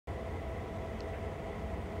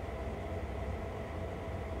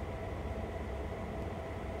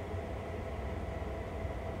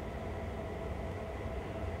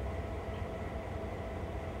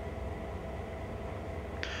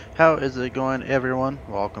How is it going, everyone?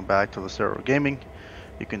 Welcome back to the Stereo Gaming.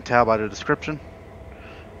 You can tell by the description,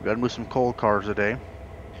 we gotta move some cold cars today.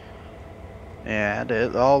 And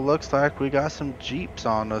it all looks like we got some Jeeps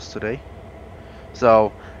on us today.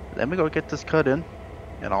 So, let me go get this cut in,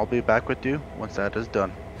 and I'll be back with you once that is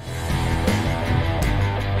done.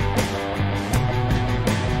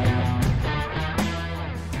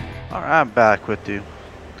 Alright, I'm back with you.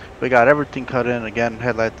 We got everything cut in again,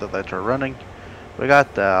 headlight, the lights are running. We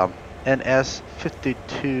got the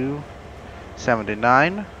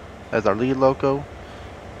NS5279 as our lead loco.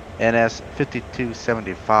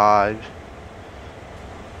 NS5275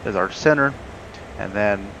 is our center, and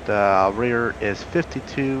then the rear is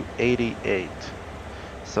 5288.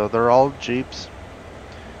 So they're all Jeeps.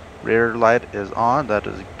 Rear light is on, that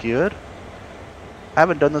is good. I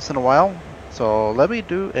haven't done this in a while, so let me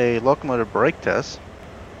do a locomotive brake test.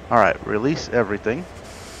 Alright, release everything.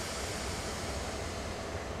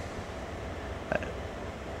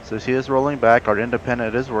 So she is rolling back, our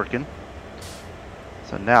independent is working.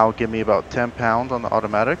 So now give me about 10 pounds on the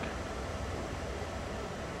automatic.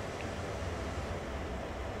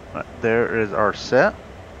 Right, there is our set.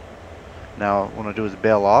 Now what I'm going to do is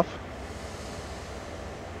bail off.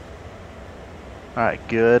 Alright,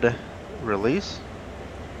 good release.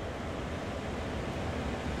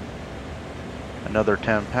 Another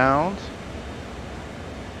 10 pounds.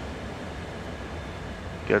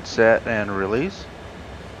 Good set and release.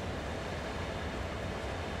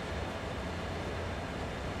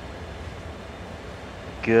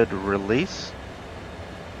 Good release.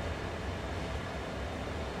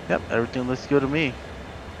 Yep, everything looks good to me.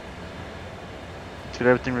 Let's get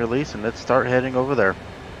everything released and let's start heading over there.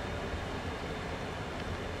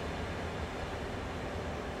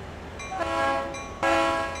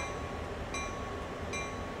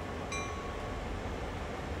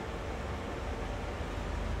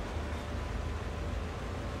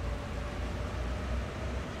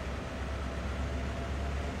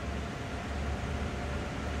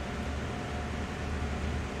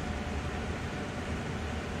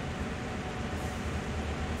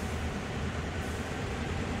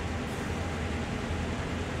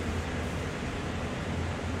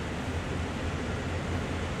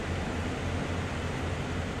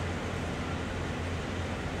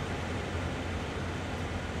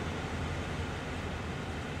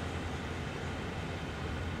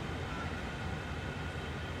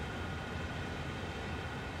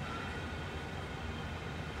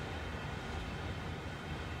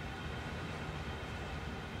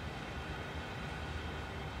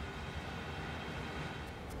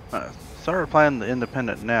 Started playing the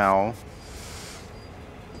independent now,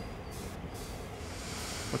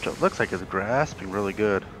 which it looks like is grasping really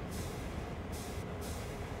good.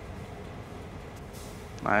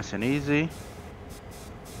 Nice and easy.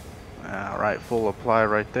 Alright, full apply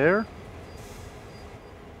right there.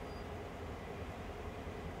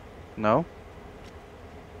 No.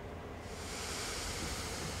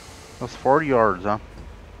 That's 40 yards, huh?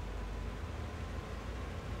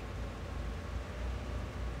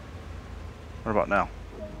 What about now?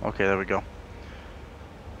 Okay, there we go.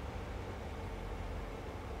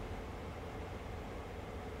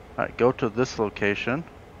 Alright, go to this location.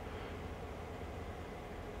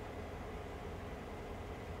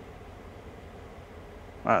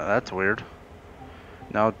 Alright, that's weird.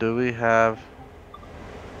 Now, do we have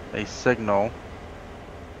a signal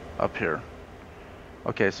up here?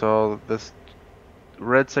 Okay, so this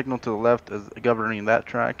red signal to the left is governing that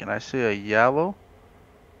track, and I see a yellow.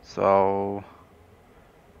 So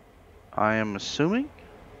I am assuming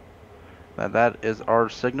that that is our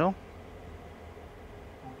signal.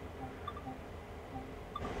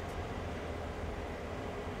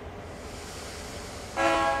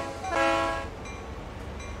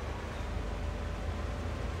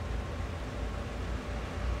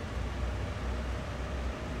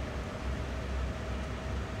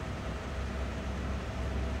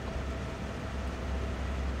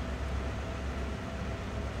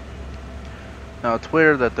 Now it's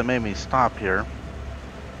weird that they made me stop here.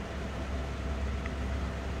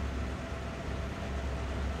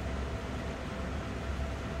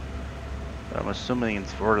 But I'm assuming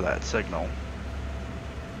it's for that signal.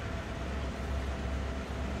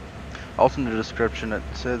 Also in the description it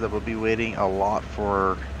says that we'll be waiting a lot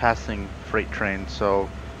for passing freight trains, so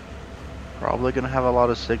probably gonna have a lot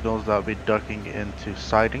of signals that will be ducking into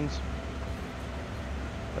sidings.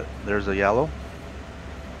 But there's a yellow.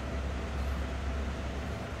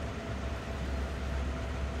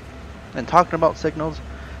 And talking about signals,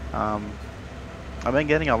 I've been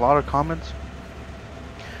getting a lot of comments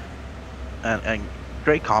and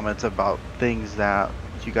great comments about things that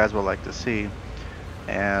you guys would like to see,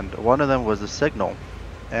 and one of them was the signal.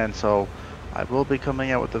 And so I will be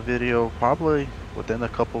coming out with a video probably within a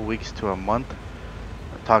couple weeks to a month,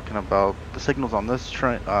 talking about the signals on this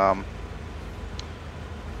train, on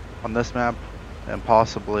this map, and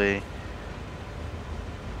possibly,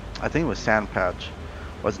 I think it was Sand Patch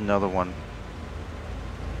was another one.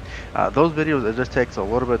 Those videos, it just takes a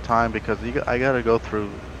little bit of time because I gotta go through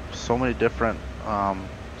so many different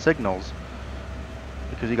signals,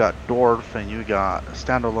 because you got dwarf and you got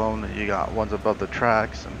standalone and you got ones above the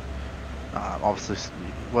tracks, and obviously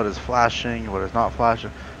what is flashing, what is not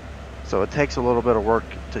flashing. So it takes a little bit of work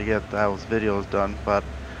to get those videos done, but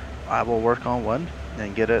I will work on one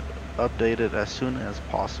and get it updated as soon as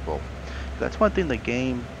possible. That's one thing the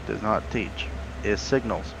game does not teach, is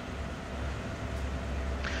signals,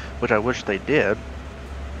 which I wish they did.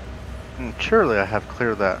 And surely I have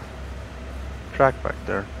cleared that track back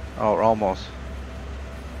there. Oh, almost.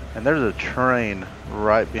 And there's a train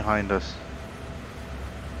right behind us.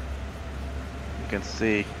 You can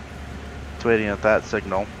see it's waiting at that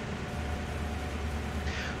signal.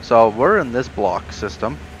 So we're in this block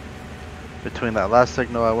system between that last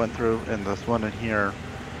signal I went through and this one in here.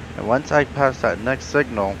 And once I pass that next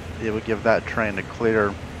signal, it would give that train a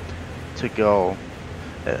clear to go.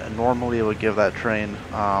 Normally it would give that train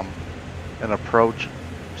an approach,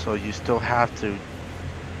 so you still have to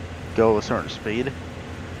go a certain speed,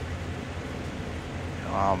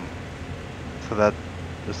 so that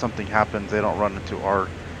if something happens, they don't run into our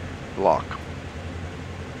block.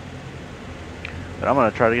 But I'm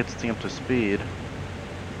going to try to get this thing up to speed,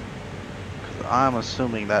 because I'm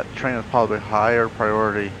assuming that train is probably higher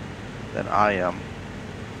priority than I am.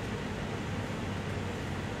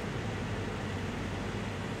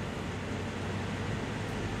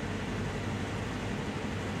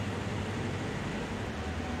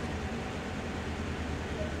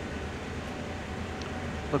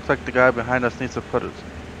 Looks like the guy behind us needs to put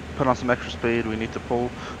on some extra speed. We need to pull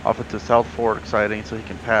off into South Fork siding so he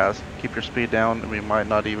can pass. Keep your speed down, and we might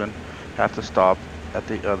not even have to stop at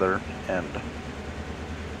the other end.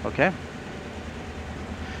 Okay.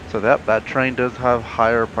 So that train does have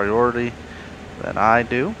higher priority than I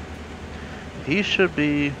do. He should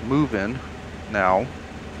be moving now.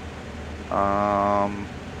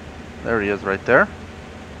 There he is right there.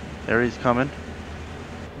 There he's coming.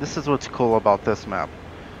 This is what's cool about this map.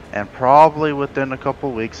 And probably within a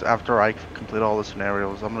couple weeks after I complete all the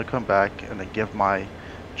scenarios, I'm going to come back and then give my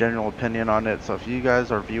general opinion on it. So if you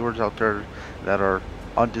guys are viewers out there that are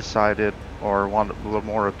undecided or want a little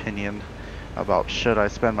more opinion about should I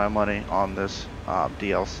spend my money on this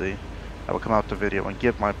DLC, I will come out the video and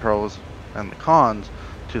give my pros and the cons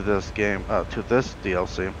to this game, to this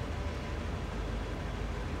DLC.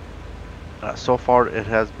 So far it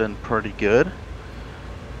has been pretty good.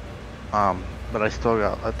 But I still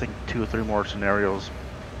got, I think, 2 or 3 more scenarios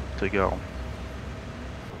to go.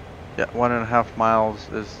 Yeah, 1.5 miles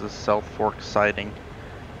is the South Fork siding.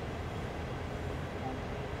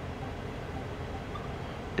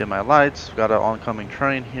 Dim my lights. Got an oncoming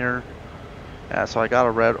train here. So I got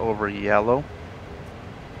a red over yellow.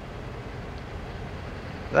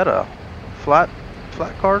 Is that a flat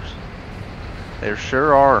cars? They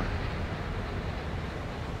sure are.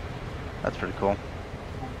 That's pretty cool.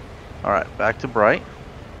 Alright, back to bright.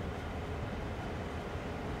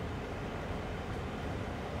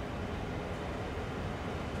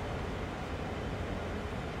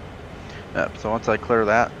 Yep, so once I clear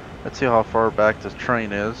that, let's see how far back this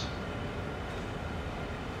train is.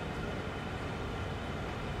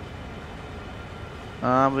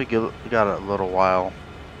 We got a little while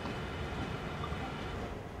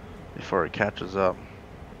before it catches up.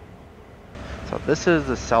 So this is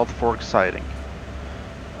the South Fork siding,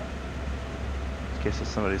 in case if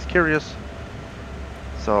somebody's curious.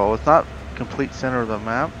 So it's not complete center of the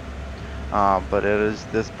map, but it is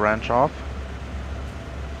this branch off.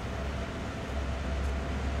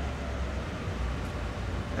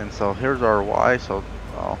 And so here's our Y, so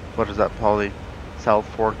what is that, probably South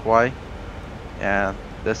Fork Y. And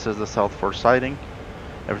this is the South Fork siding,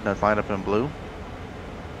 everything that's lined up in blue.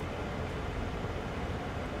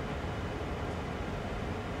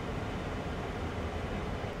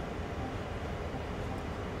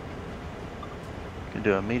 Can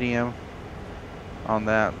do a medium on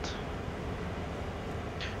that.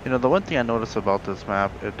 You know, the one thing I notice about this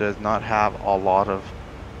map, it does not have a lot of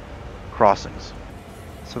crossings.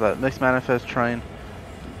 So that mixed manifest train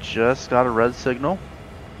just got a red signal,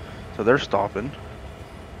 so they're stopping.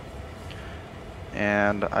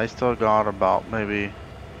 And I still got about maybe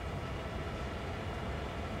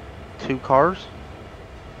 2 cars.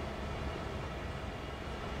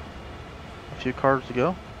 few cars to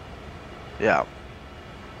go. Yeah.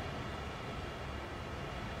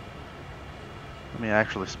 Let me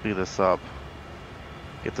actually speed this up.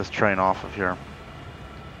 Get this train off of here.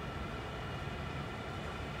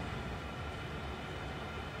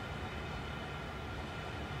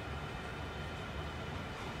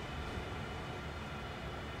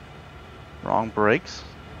 Wrong brakes.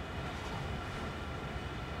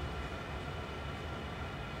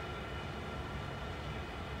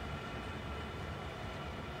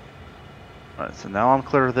 Alright, so now I'm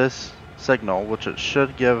clear of this signal, which it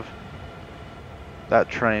should give that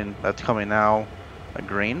train that's coming now a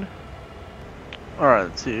green. Alright,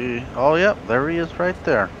 let's see. Oh, yep, there he is right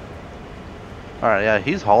there. Alright, yeah,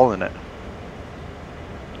 he's hauling it.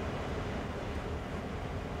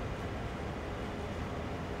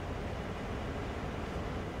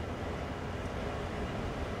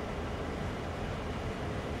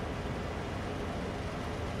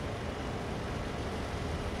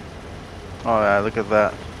 Oh yeah, look at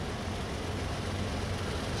that.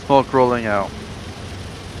 Smoke rolling out.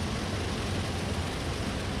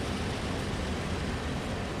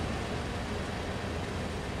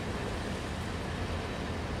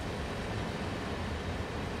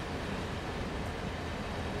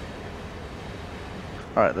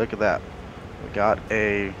 Alright, look at that. We got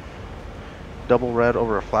a double red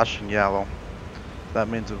over a flashing yellow. That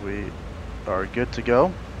means that we are good to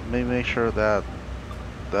go. Let me make sure that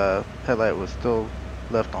the headlight was still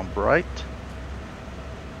left on bright.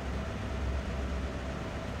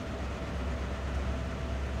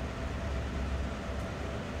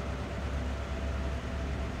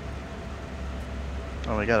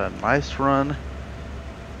 And we got a nice run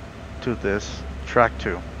to this track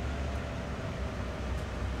 2.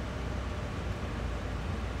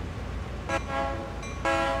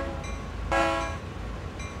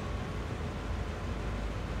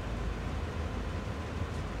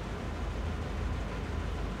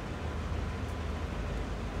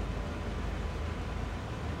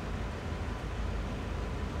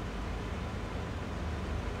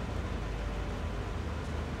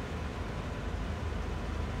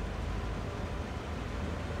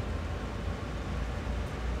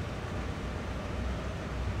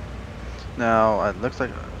 Now it looks like,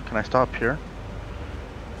 can I stop here?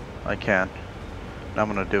 I can. Now I'm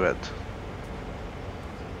gonna do it.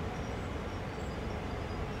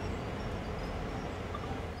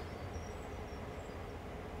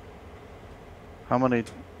 How many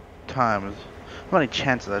times, how many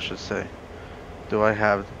chances I should say, do I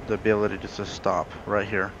have the ability to just stop right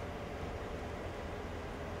here?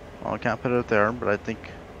 Well, I can't put it there, but I think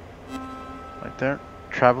right there.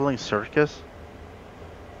 Traveling circus.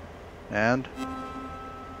 And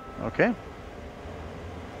okay.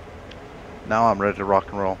 Now I'm ready to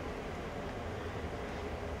rock and roll.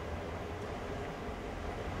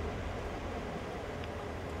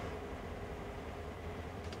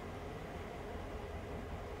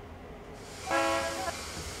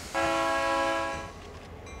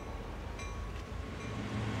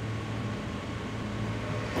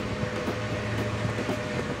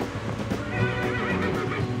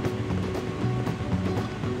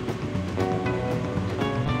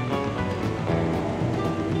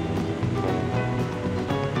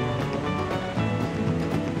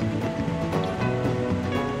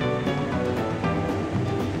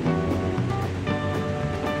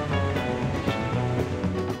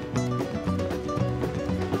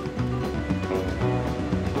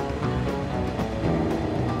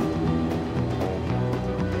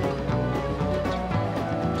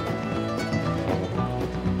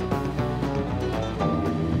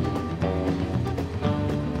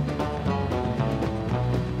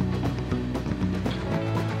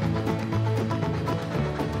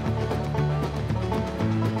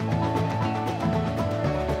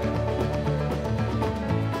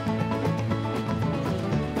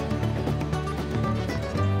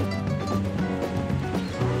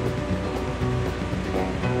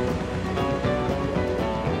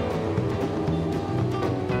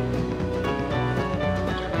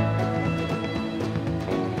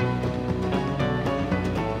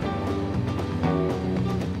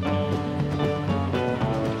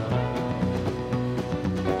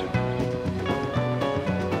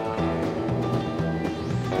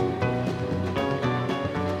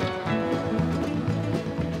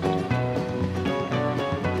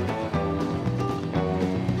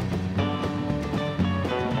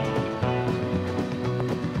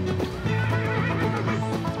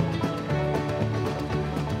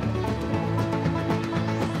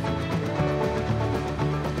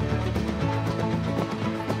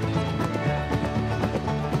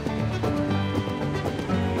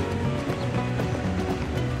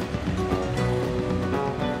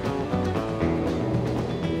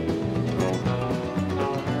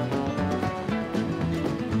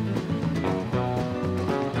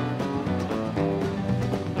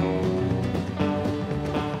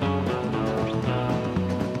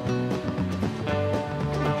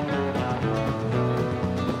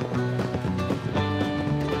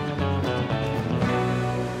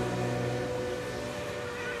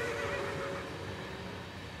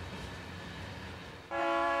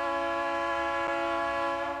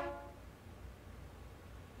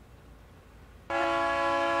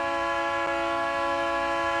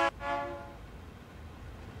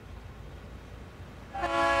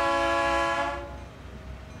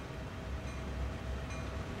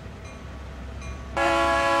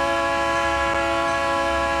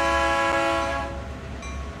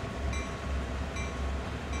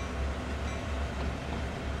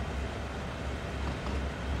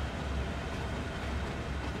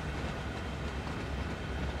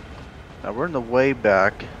 Now we're in the way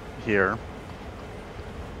back here.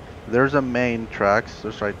 There's a main tracks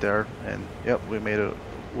just right there, and yep, we made it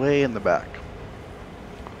way in the back.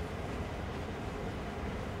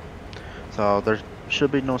 So there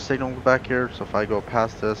should be no signals back here, so if I go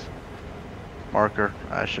past this marker,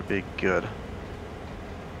 I should be good.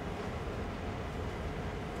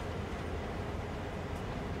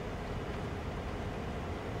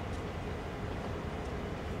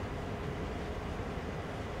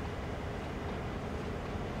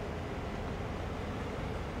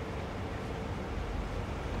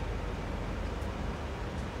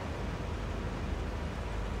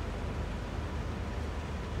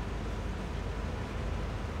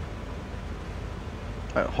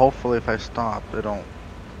 Hopefully if I stop, they don't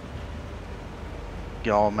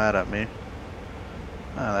get all mad at me.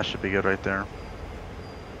 That should be good right there.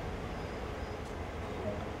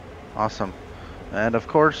 Awesome. And of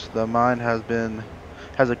course, the mine has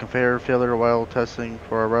a conveyor failure while testing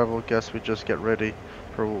for arrival. Guess we just get ready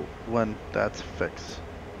for when that's fixed.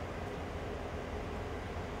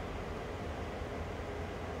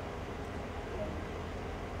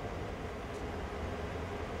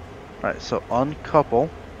 Alright, so uncouple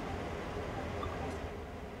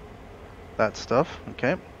that stuff,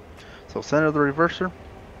 okay? So center the reverser.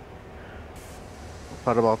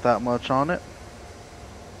 Put about that much on it.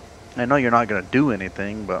 I know you're not going to do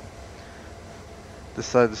anything, but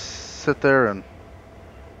decide to sit there and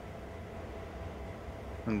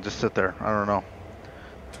just sit there. I don't know.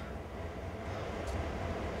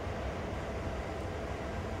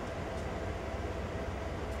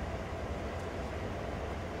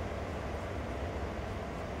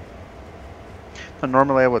 And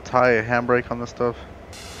normally I would tie a handbrake on this stuff,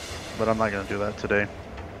 but I'm not going to do that today.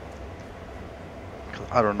 'Cause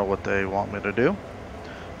I don't know what they want me to do.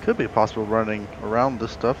 Could be possible running around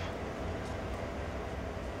this stuff.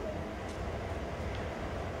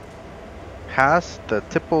 Past the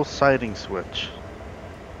tipple siding switch.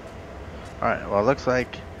 Alright, well it looks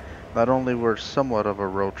like not only we're somewhat of a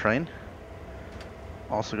road train,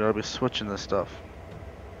 also gotta be switching this stuff.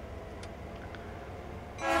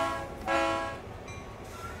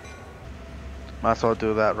 Might as well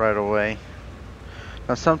do that right away.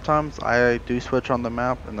 Now sometimes I do switch on the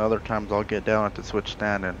map, and other times I'll get down at the switch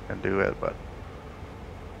stand and do it, but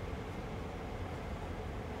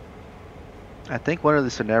I think one of the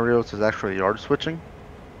scenarios is actually yard switching,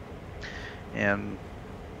 and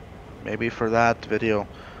maybe for that video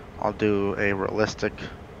I'll do a realistic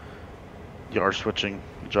yard switching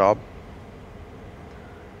job.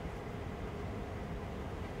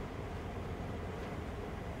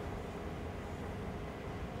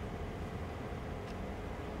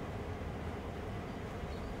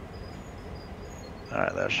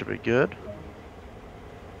 Alright, that should be good.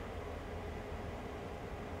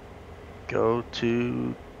 Go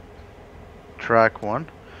to track 1.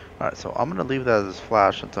 Alright, so I'm gonna leave that as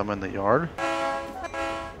flash since I'm in the yard.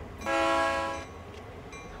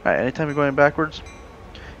 Alright, anytime you're going backwards,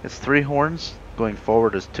 it's 3 horns, going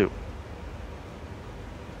forward is 2.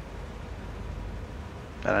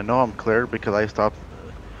 And I know I'm clear because I stopped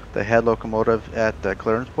the head locomotive at the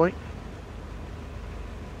clearance point.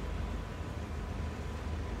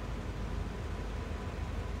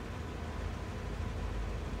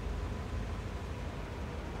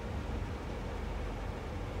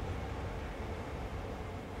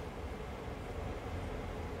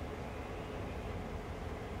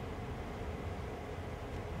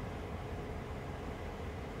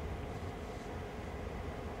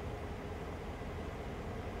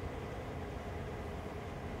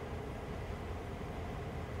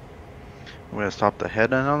 I'm going to stop the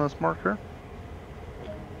head end on this marker.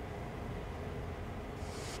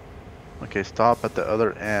 Okay, stop at the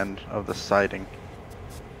other end of the siding.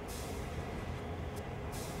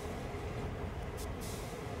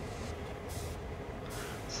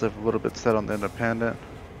 It's a little bit set on the independent.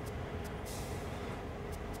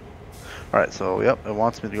 Alright, so yep, it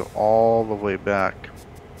wants me to go all the way back.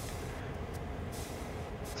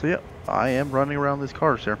 So yep, I am running around these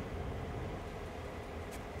cars here.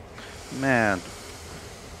 Man,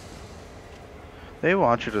 they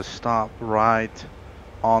want you to stop right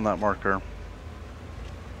on that marker.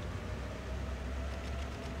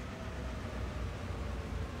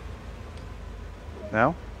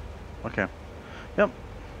 Now? Okay. Yep.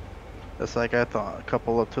 Just like I thought. A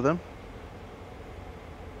couple up to them.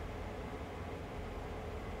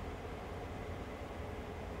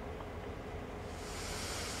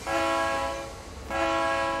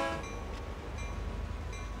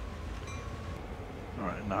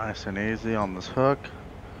 Alright, nice and easy on this hook.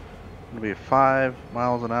 Gonna be 5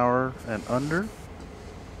 miles an hour and under.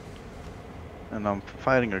 And I'm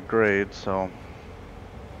fighting a grade, so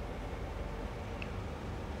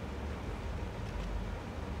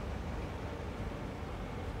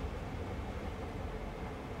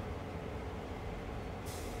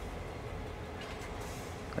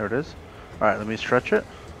there it is. Alright, let me stretch it.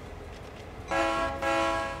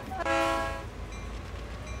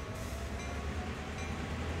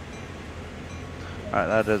 Alright,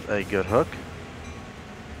 that is a good hook.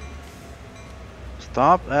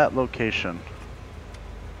 Stop at location.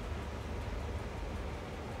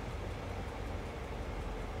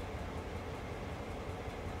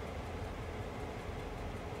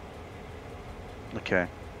 Okay.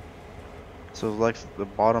 So like the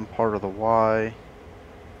bottom part of the Y,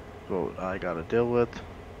 what I gotta deal with.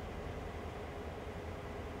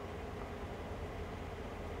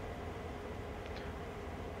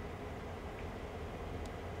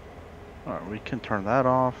 Alright, we can turn that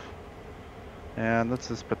off. And let's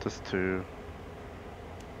just put this to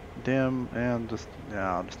dim and just,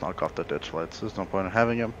 yeah, I'll just knock off the ditch lights. There's no point in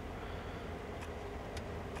having them.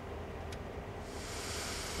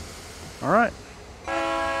 Alright.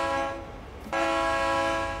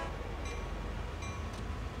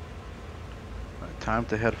 Time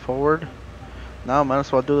to head forward. Now I might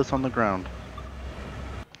as well do this on the ground.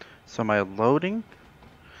 So am I loading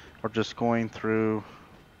or just going through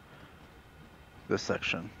this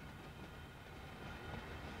section?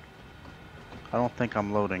 I don't think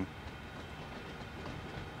I'm loading.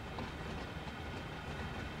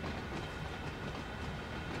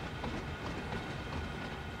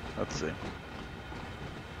 Let's see.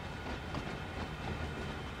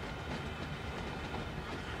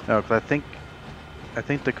 No, because I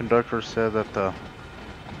think the conductor said that the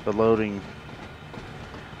loading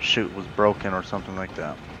chute was broken or something like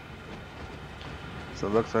that. So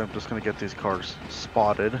it looks like I'm just gonna get these cars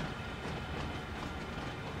spotted.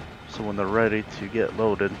 So when they're ready to get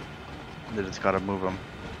loaded, they just gotta move them.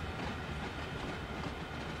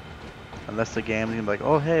 Unless the game's gonna be like,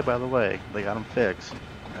 oh hey, by the way, they got them fixed.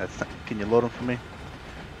 Can you load them for me?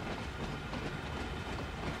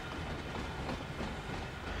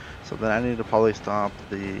 So then I need to probably stop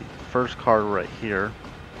the first car right here.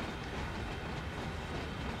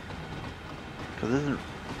 Cause this isn't,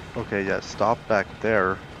 okay, yeah, stop back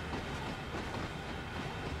there.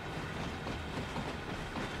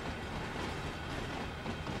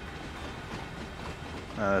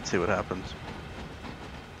 Let's see what happens.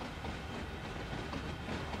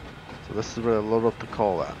 So this is where I load up the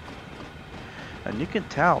call at. And you can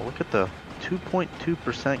tell, look at the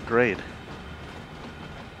 2.2% grade.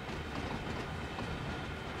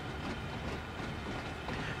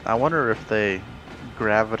 I wonder if they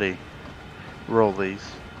gravity roll these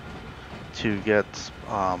to get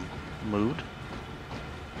moved.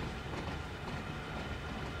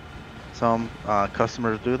 Some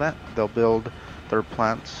customers do that. They'll build their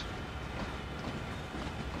plants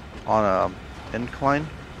on an incline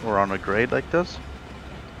or on a grade like this.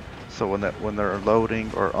 So when they're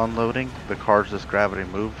loading or unloading, the cars just gravity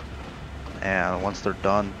move, and once they're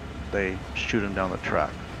done, they shoot them down the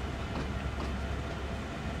track.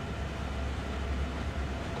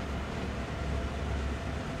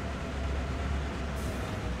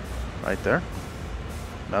 Right there?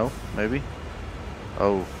 No? Maybe?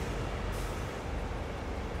 Oh.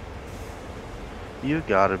 You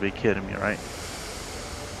gotta be kidding me, right?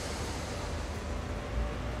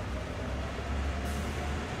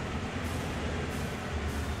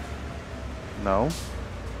 No.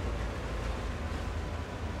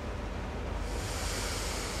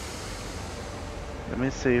 Let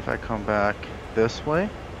me see if I come back this way.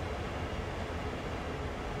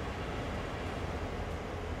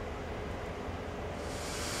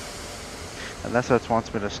 Unless it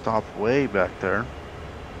wants me to stop way back there.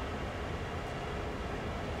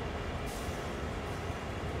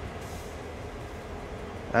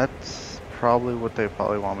 That's probably what they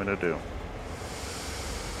probably want me to do.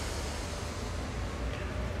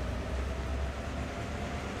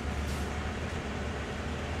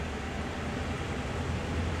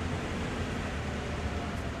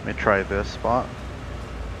 Let me try this spot.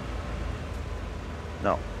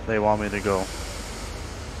 No, they want me to go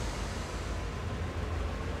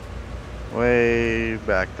way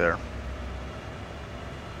back there.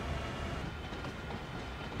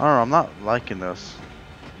 I don't know, I'm not liking this.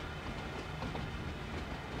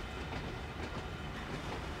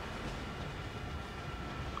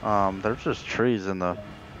 There's just trees in the...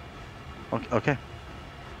 Okay.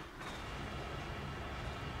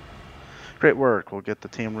 Great work. We'll get the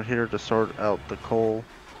team here to sort out the coal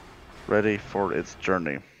ready for its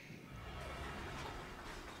journey.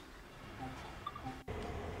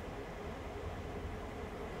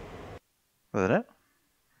 Was that it?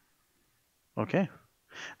 Okay.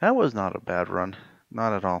 That was not a bad run.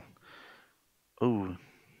 Not at all. Ooh.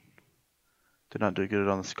 Did not do good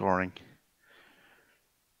on the scoring.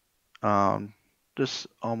 Just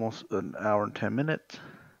almost an hour and 10 minutes.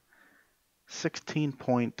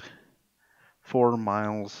 16.4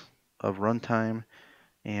 miles of runtime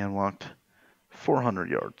and walked 400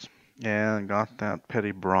 yards and got that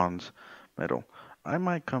petty bronze medal. I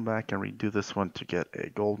might come back and redo this one to get a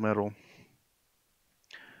gold medal.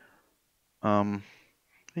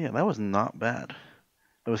 Yeah, that was not bad.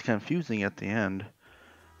 It was confusing at the end,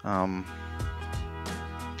 because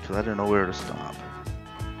I didn't know where to stop.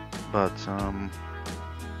 But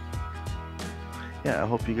yeah, I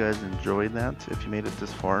hope you guys enjoyed that. If you made it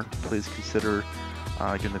this far, please consider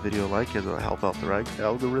giving the video a like, as it'll help out the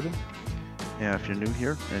algorithm. And if you're new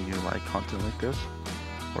here and you like content like this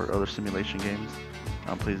or other simulation games,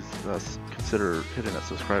 please consider hitting that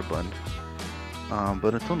subscribe button.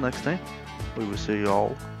 But until next time, we will see you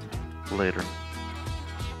all later.